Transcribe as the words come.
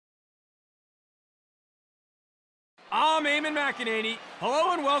I'm Eamon McEnany.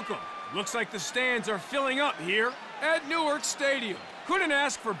 Hello and welcome. Looks like the stands are filling up here at Newark Stadium. Couldn't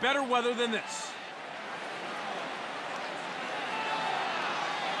ask for better weather than this.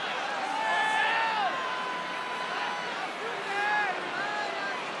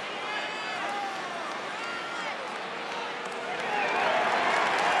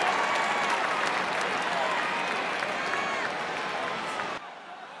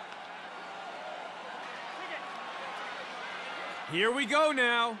 Here we go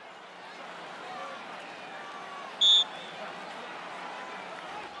now.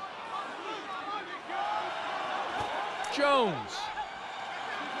 Jones.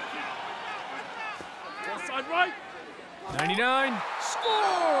 Offside right. 99.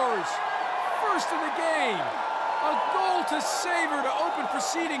 Scores! First of the game. A goal to savor to open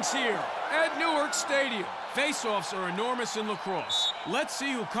proceedings here at Newark Stadium. Face-offs are enormous in lacrosse. Let's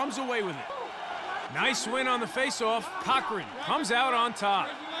see who comes away with it. Nice win on the face-off. Cochran comes out on top.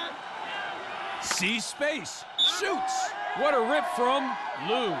 Sees space. Shoots. What a rip from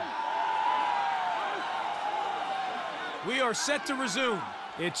Lou. We are set to resume.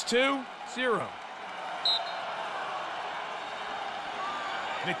 It's 2-0.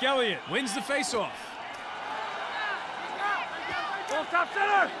 McElliott wins the face-off. Ball top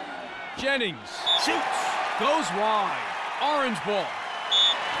center. Jennings shoots. Goes wide. Orange ball.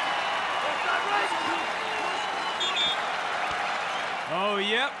 Oh,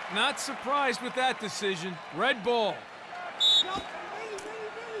 yep, not surprised with that decision. Red ball.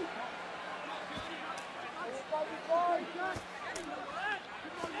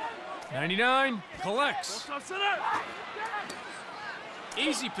 99 collects.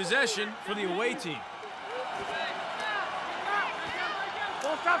 Easy possession for the away team.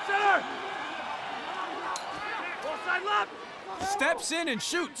 Ball top center. Ball side left. Steps in and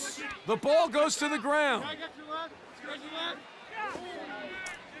shoots. The ball goes to the ground.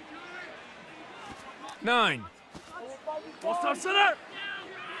 9. Ball top center.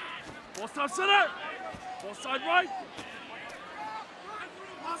 Ball top center. Ball side right.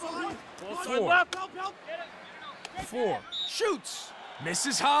 Ball side 4. left. 4. Shoots.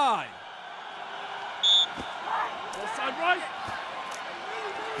 Misses high. Ball side right.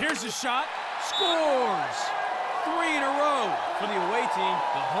 Here's a shot. Scores. 3 in a row for the away team.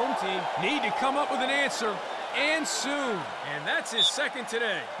 The home team need to come up with an answer, and soon. And that's his second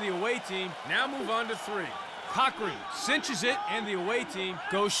today. The away team now move on to 3. Cochran cinches it, and the away team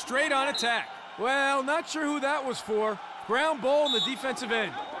goes straight on attack. Well, not sure who that was for. Ground ball in the defensive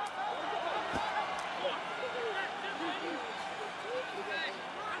end.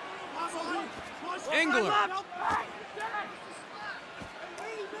 Engler.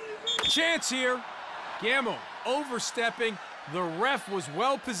 Chance here. Gamble overstepping. The ref was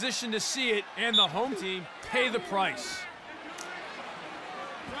well positioned to see it, and the home team pay the price.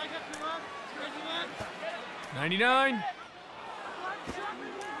 99.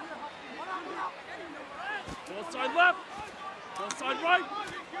 Ball side left. Ball side right.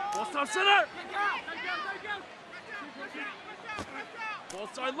 Ball top center. Ball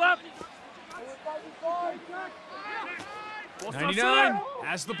side left. Ball top 99 center.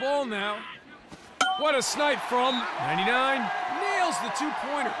 has the ball now. What a snipe from 99. Nails the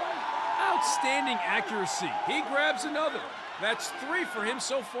two-pointer. Outstanding accuracy. He grabs another. That's 3 for him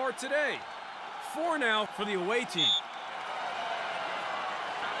so far today. 4 now for the away team.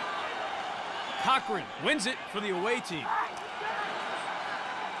 Cochran wins it for the away team.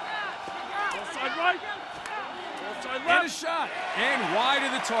 Ball side right. Ball side And left. a shot. And wide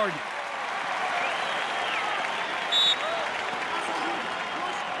of the target.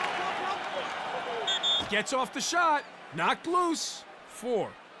 Gets off the shot. Knocked loose. 4.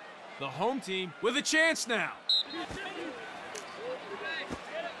 The home team with a chance now.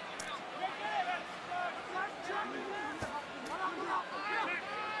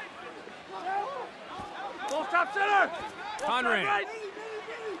 Ball top center. Conrad. Right.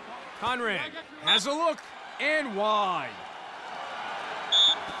 Conrad has a look and wide.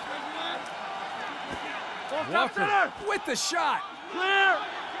 Ball top Walker center. with the shot. Clear.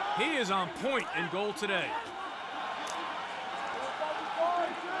 He is on point in goal today.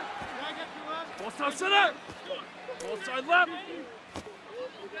 Ball top center. Ball side left.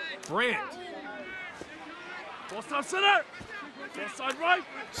 Brandt Ball top center. Ball side right.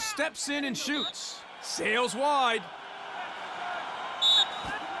 steps in and shoots. Sails wide.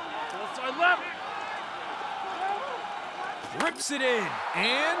 Ball side left. Rips it in.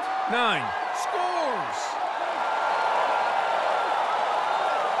 And 9. Scores.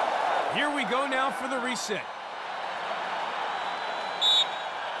 Here we go now for the reset.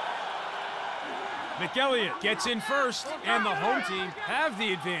 McElliott gets in first, and the home team have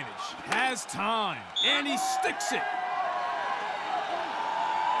the advantage. Has time, and he sticks it.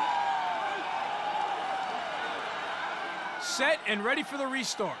 Set and ready for the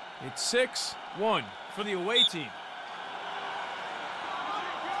restart. It's 6-1 for the away team.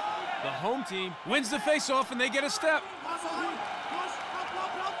 The home team wins the face-off, and they get a step.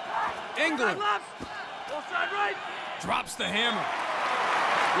 England drops the hammer.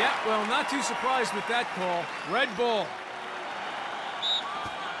 Yeah, well, not too surprised with that call. Red ball.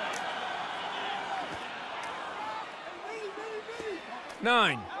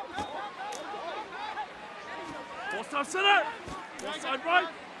 Nine. Offside center. Offside right.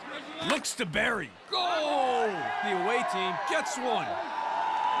 Looks to bury. Goal! The away team gets one.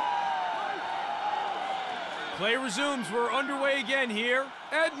 Play resumes. We're underway again here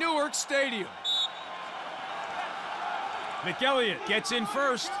at Newark Stadium. McElliott gets in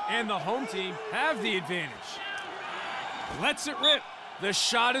first, and the home team have the advantage. Lets it rip. The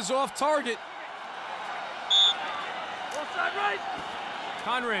shot is off target. Offside right.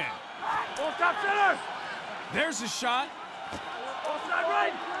 Conrad. Offside center. There's a shot. Offside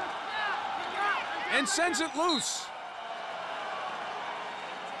right. And sends it loose.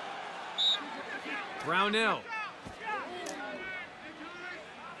 Brownell.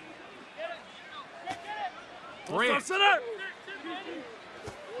 Offside center.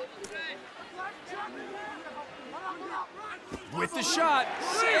 With the shot,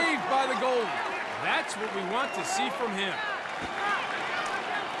 saved by the goalie. That's what we want to see from him.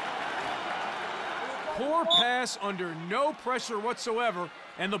 Poor pass under no pressure whatsoever,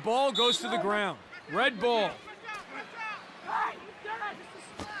 and the ball goes to the ground. Red ball.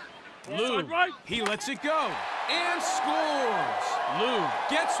 Lou, he lets it go and scores. Lou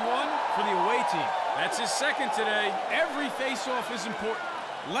gets one for the away team. That's his second today. Every face-off is important.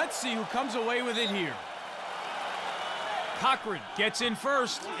 Let's see who comes away with it here. Cochran gets in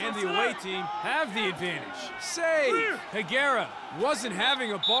first, and the away team have the advantage. Save! Higuera wasn't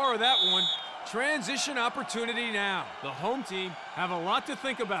having a bar of that one. Transition opportunity now. The home team have a lot to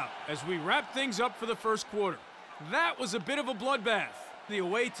think about as we wrap things up for the first quarter. That was a bit of a bloodbath. The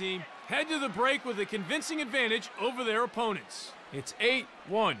away team head to the break with a convincing advantage over their opponents. It's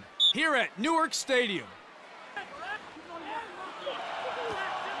 8-1 here at Newark Stadium.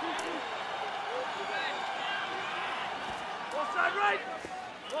 Offside right.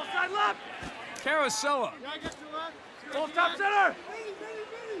 Offside left. Carosella. Offside center.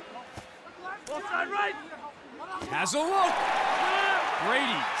 Offside right. Has a look.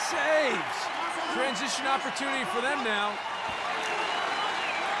 Brady saves. Transition opportunity for them now.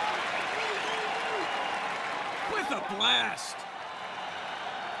 With a blast.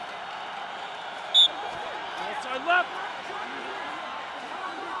 Offside left.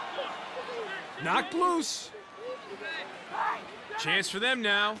 Knocked loose. Chance for them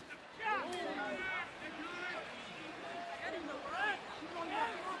now.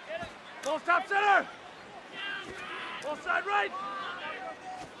 Offside center. Offside right.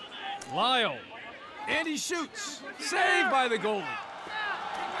 Lyle. And he shoots. Saved by the goalie.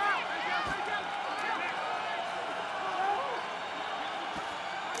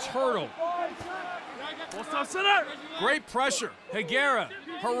 Turtle. Offside center. Great pressure. Higuera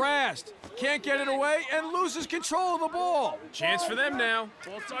harassed. Can't get it away and loses control of the ball. Chance for them now.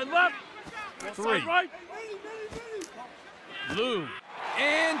 Offside left. Offside right. Lou.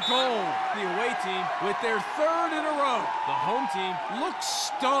 And goal. The away team with their third in a row. The home team looks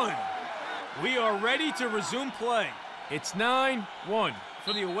stunned. We are ready to resume play. It's 9-1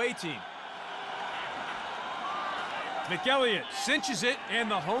 for the away team. McElliott cinches it,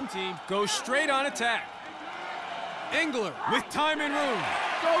 and the home team goes straight on attack. Engler with time and room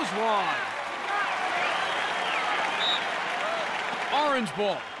goes wide. Orange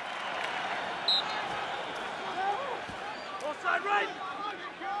ball. Offside right.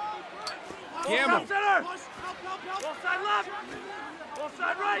 Gamble. Offside center. Offside left.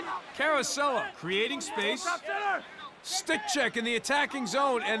 Offside right. Carosella creating space. Offside center. Stick check in the attacking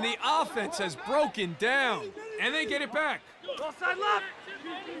zone, and the offense has broken down. And they get it back. Offside left.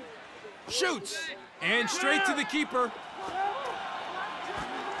 Shoots. And straight to the keeper.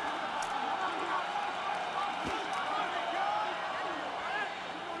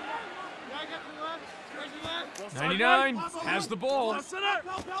 Offside 99 right. has the ball. Offside center.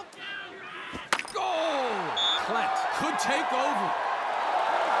 Goal! Klett could take over.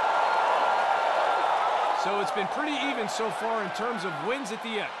 So it's been pretty even so far in terms of wins at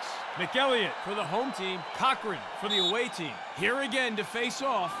the X. McElliott for the home team, Cochran for the away team. Here again to face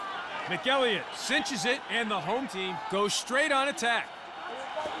off. McElliott cinches it, and the home team goes straight on attack.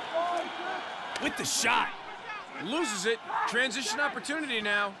 with the shot. Loses it. Transition opportunity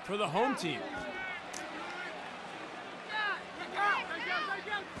now for the home team.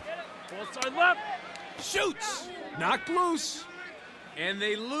 Ball side left. Shoots. Knocked loose. And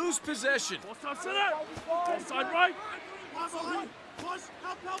they lose possession. Ball side center. Ball side right.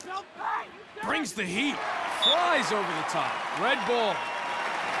 Brings the heat. Flies over the top. Red ball.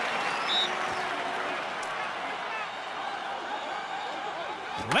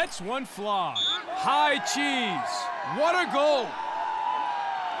 Lets one fly. High cheese. What a goal.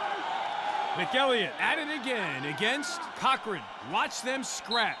 McElliott at it again against Cochran. Watch them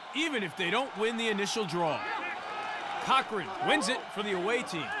scrap, even if they don't win the initial draw. Cochran wins it for the away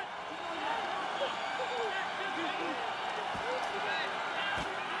team.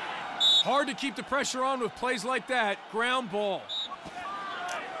 Hard to keep the pressure on with plays like that. Ground ball.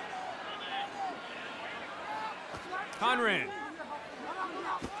 Conrad.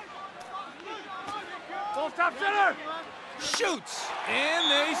 Ball top center. Shoots, and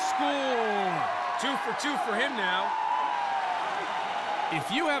they score. 2 for 2 for him now.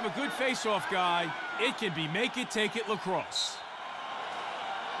 If you have a good face-off guy, it can be make it, take it lacrosse.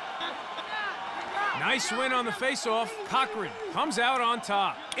 Nice win on the face-off. Cochran comes out on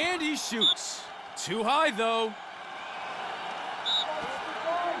top, and he shoots. Too high, though.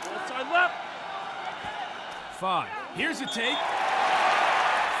 Ball side left. 5. Here's a take.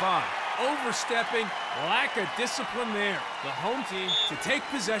 5. Overstepping, lack of discipline there. The home team to take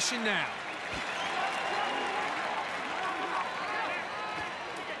possession now.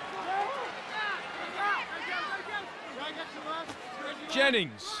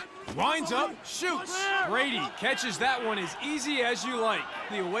 Jennings winds up, shoots. Brady catches that one as easy as you like.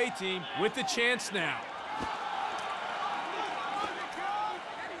 The away team with the chance now.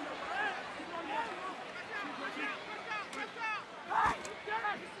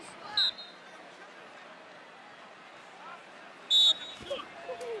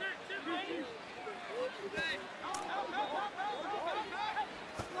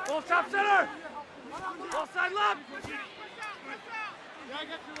 Ball top center. Ball side left.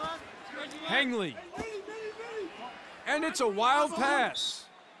 Hangley. And it's a wild pass.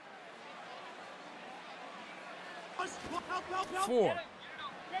 4.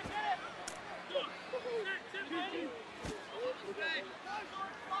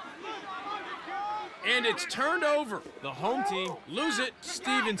 And it's turned over. The home team lose it.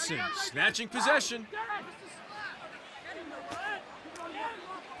 Stevenson snatching possession.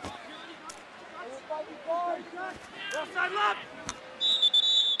 Ball side left.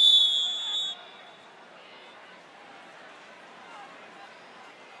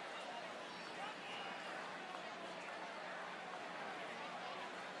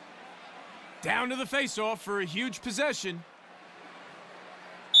 Down to the face-off for a huge possession.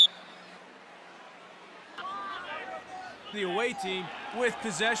 The away team with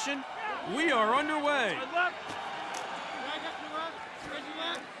possession. We are underway.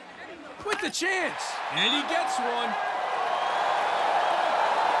 With the chance, and he gets one.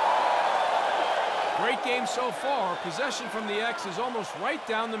 Great game so far. Possession from the X is almost right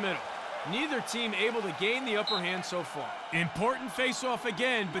down the middle. Neither team able to gain the upper hand so far. Important face-off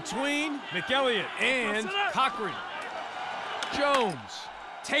again between McElliott and Cochran. Jones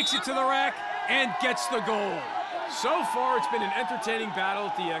takes it to the rack and gets the goal. So far, it's been an entertaining battle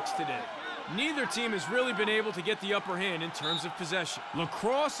at the X today. Neither team has really been able to get the upper hand in terms of possession.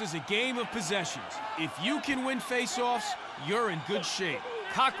 Lacrosse is a game of possessions. If you can win face-offs, you're in good shape.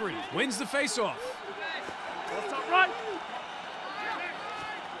 Cochran wins the face-off. Ball top right.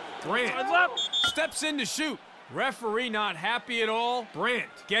 Brandt steps in to shoot. Referee not happy at all. Brandt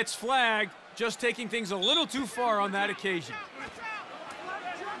gets flagged, just taking things a little too far on that occasion.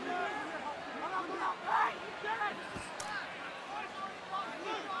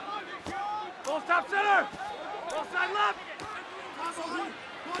 Ball top center. Ball side left.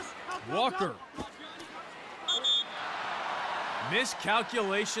 Walker.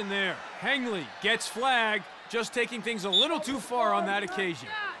 Miscalculation there. Hangley gets flagged, just taking things a little too far on that occasion.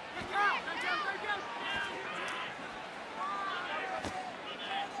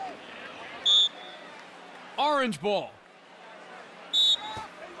 Orange ball.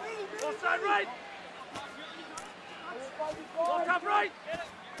 Ball side right. Ball top right.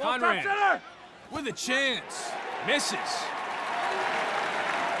 Ball top Conrad center. with a chance. Misses. Ball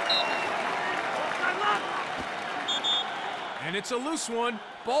side left. And it's a loose one.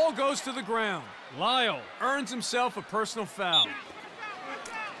 Ball goes to the ground. Lyle earns himself a personal foul.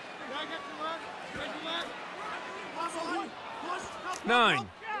 Nine.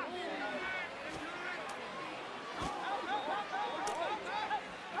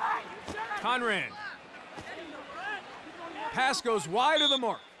 Conrad. Pass goes wide of the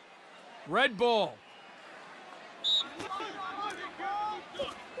mark. Red ball.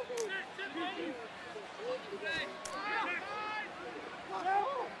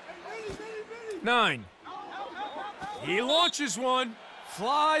 Nine. He launches one.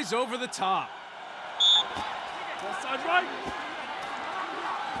 Flies over the top. Ball side right.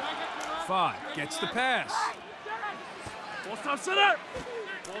 5 gets the pass. Ball side center.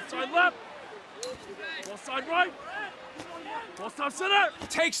 Ball side left. Ball side right. Ball side center.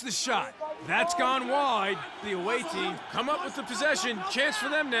 Takes the shot. That's gone wide. The away team come up with the possession. Chance for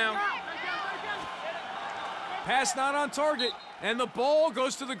them now. Pass not on target, and the ball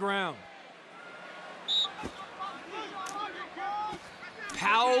goes to the ground.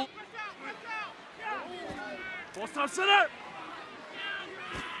 Powell. Ball side center.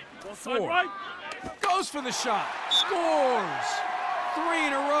 Ball side 4 right. goes for the shot. Scores. 3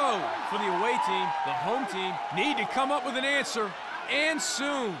 in a row for the away team. The home team need to come up with an answer, and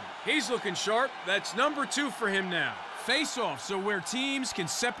soon. He's looking sharp. That's number 2 for him now. Face-offs are where teams can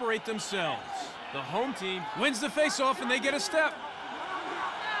separate themselves. The home team wins the face-off, and they get a step.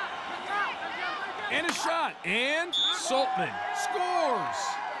 And a shot. And Saltman scores.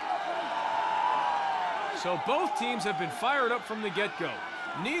 So both teams have been fired up from the get-go.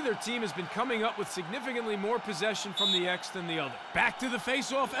 Neither team has been coming up with significantly more possession from the X than the other. Back to the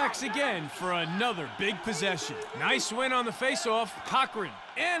face-off X again for another big possession. Nice win on the face-off. Cochran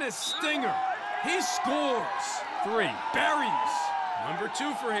and a stinger. He scores. 3 buries. Number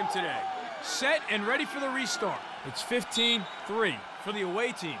 2 for him today. Set and ready for the restart. It's 15-3 for the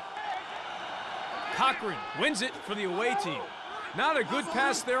away team. Cochran wins it for the away team. Not a good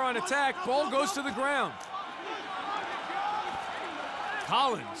pass there on attack. Ball goes to the ground.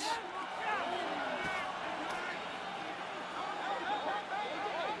 Collins.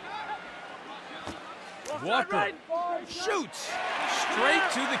 Walker shoots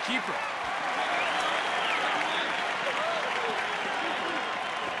straight to the keeper.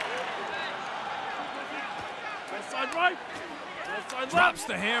 Ball side right. Ball side left. Drops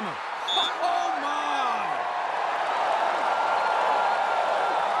the hammer. Oh, my!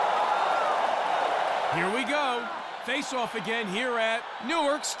 Here we go. Face-off again here at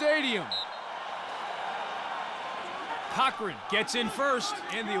Newark Stadium. Cochran gets in first,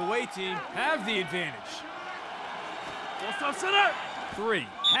 and the away team have the advantage. Ball side center. 3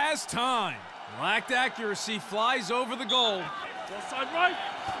 has time. Lacked accuracy, flies over the goal. Ball side right.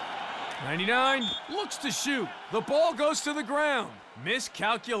 99 looks to shoot. The ball goes to the ground.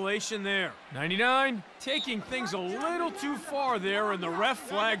 Miscalculation there. 99 taking things a little too far there, and the ref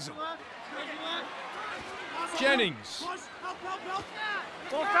flags him. Jennings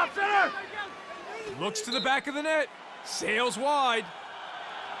Ball top center. looks to the back of the net. Sails wide.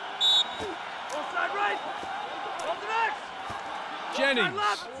 Ball side right. Ball to next. Jennings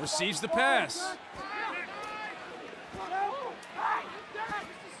receives the pass. Ball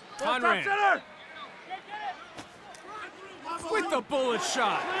top Conrad center. with the bullet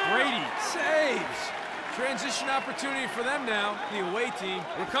shot. Brady saves. Transition opportunity for them now. The away team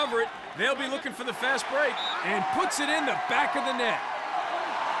recover it. They'll be looking for the fast break and puts it in the back of the net.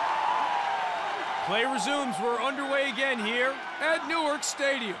 Play resumes. We're underway again here at Newark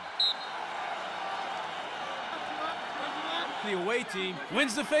Stadium. The away team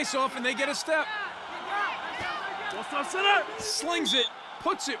wins the face-off, and they get a step. Ball top center. Slings it,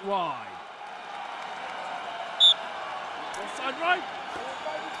 puts it wide. Ball side right.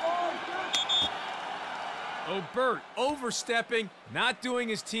 Obert overstepping, not doing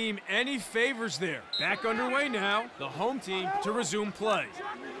his team any favors there. Back underway now, the home team to resume play.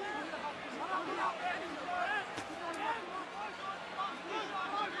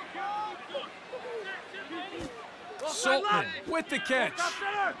 Saltman with the catch.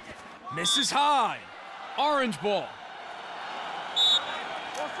 Misses high. Orange ball.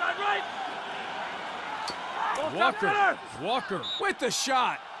 Ball side right. Ball top center. Walker with the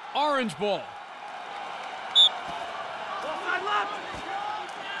shot. Orange ball. Ball side left.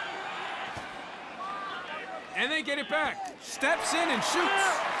 And they get it back. Steps in and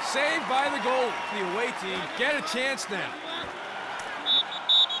shoots. Saved by the goal. The away team get a chance now.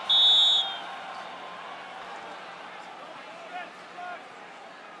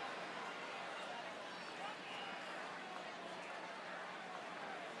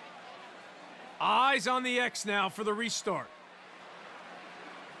 Eyes on the X now for the restart.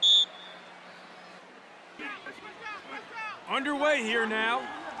 Underway here now.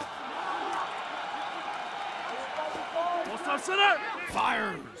 Ball top center.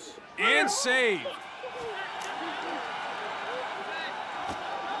 Fires and saved.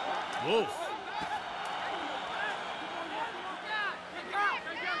 Wolf.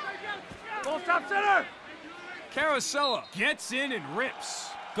 Ball stop center! Carosella gets in and rips.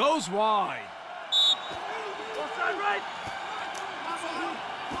 Goes wide. Ball side right!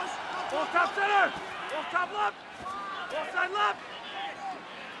 Ball top center! Ball top left! Ball side left!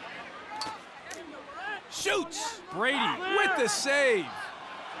 Shoots! Brady with the save.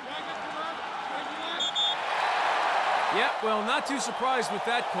 Yep, well, not too surprised with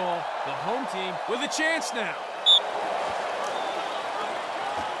that call. The home team with a chance now.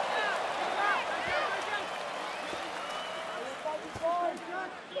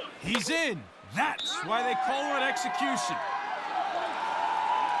 He's in. That's why they call it execution.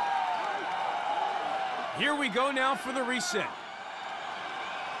 Here we go now for the reset.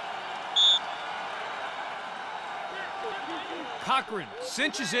 Cochran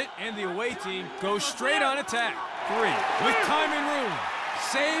cinches it, and the away team goes straight on attack. 3 with time and room.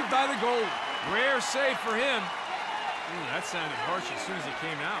 Saved by the goalie. Rare save for him. Ooh, that sounded harsh as soon as it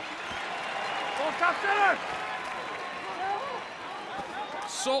came out. Ball top center!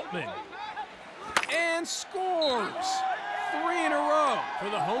 Saltman. And scores. 3 in a row for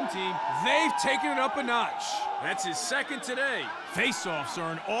the home team. They've taken it up a notch. That's his second today. Face-offs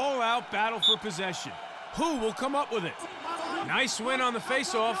are an all-out battle for possession. Who will come up with it? Nice win on the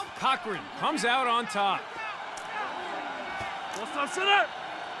face-off. Cochran comes out on top. Ball stop center!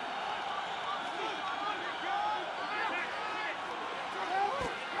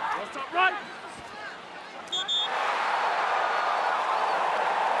 Ball stop right!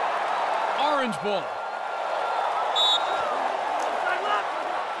 Orange ball.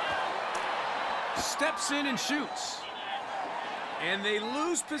 Steps in and shoots. And they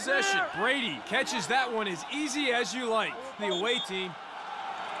lose possession. Brady catches that one as easy as you like. The away team,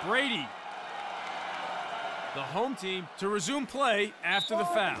 Brady. The home team to resume play after the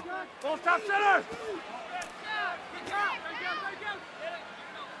foul. Ball stop center!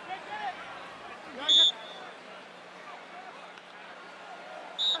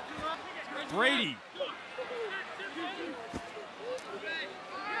 Brady.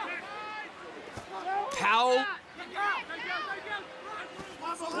 Powell.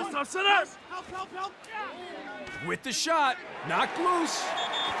 Ball stop center! With the shot, knocked loose.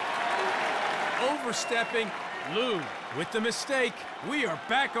 Overstepping, Lou with the mistake. We are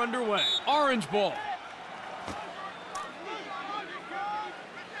back underway. Orange ball.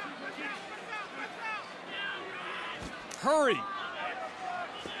 Hurry.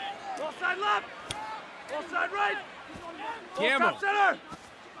 Ball side left! Ball side right! Ball Gamble. top center!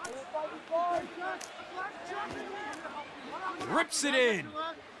 Rips it in.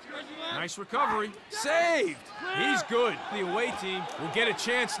 Nice recovery. Saved. He's good. The away team will get a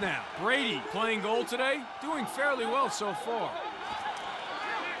chance now. Brady playing goal today, doing fairly well so far.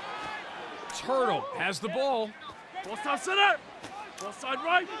 Turtle has the ball. Ball stop center! Ball side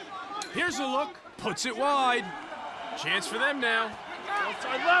right! Here's a look. Puts it wide. Chance for them now. Ball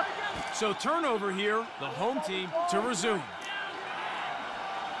side left! So turnover here. The home team to resume.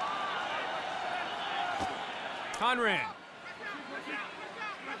 Conrad.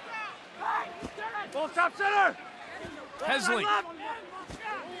 Ball stop center! Hesley.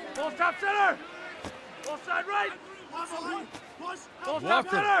 Ball stop center! Ball side right! Ball stop Walker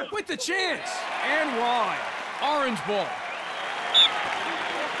center! with the chance. And wide. Orange ball.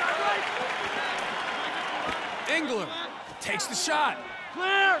 Ball side right! Engler takes the shot.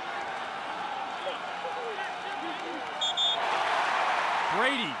 Clear!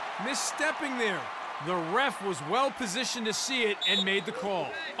 Brady misstepping there. The ref was well positioned to see it and made the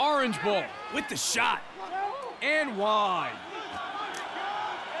call. Orange ball with the shot. And wide.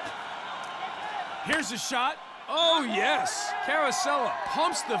 Here's a shot. Oh, yes. Carosella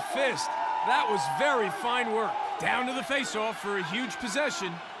pumps the fist. That was very fine work. Down to the faceoff for a huge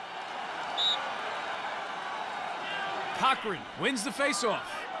possession. Cochran wins the faceoff.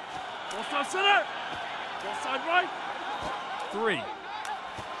 Ball stop center! Ball side right! 3.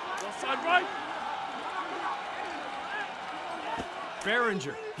 Ball side right!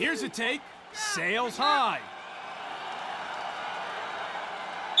 Behringer, here's a take, sails high.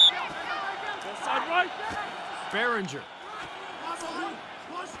 Ball side right! Behringer.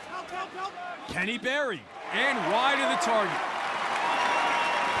 Kenny Berry, and wide of the target.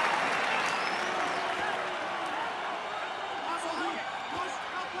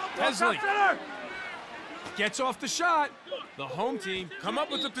 Hesley gets off the shot. The home team come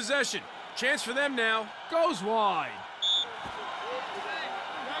up with the possession. Chance for them now, goes wide.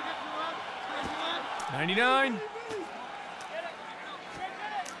 99.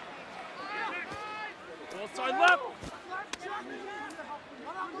 Ball side left!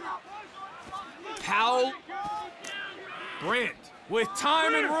 Powell. Brandt, with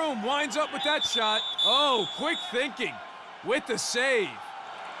time and room, winds up with that shot. Oh, quick thinking with the save.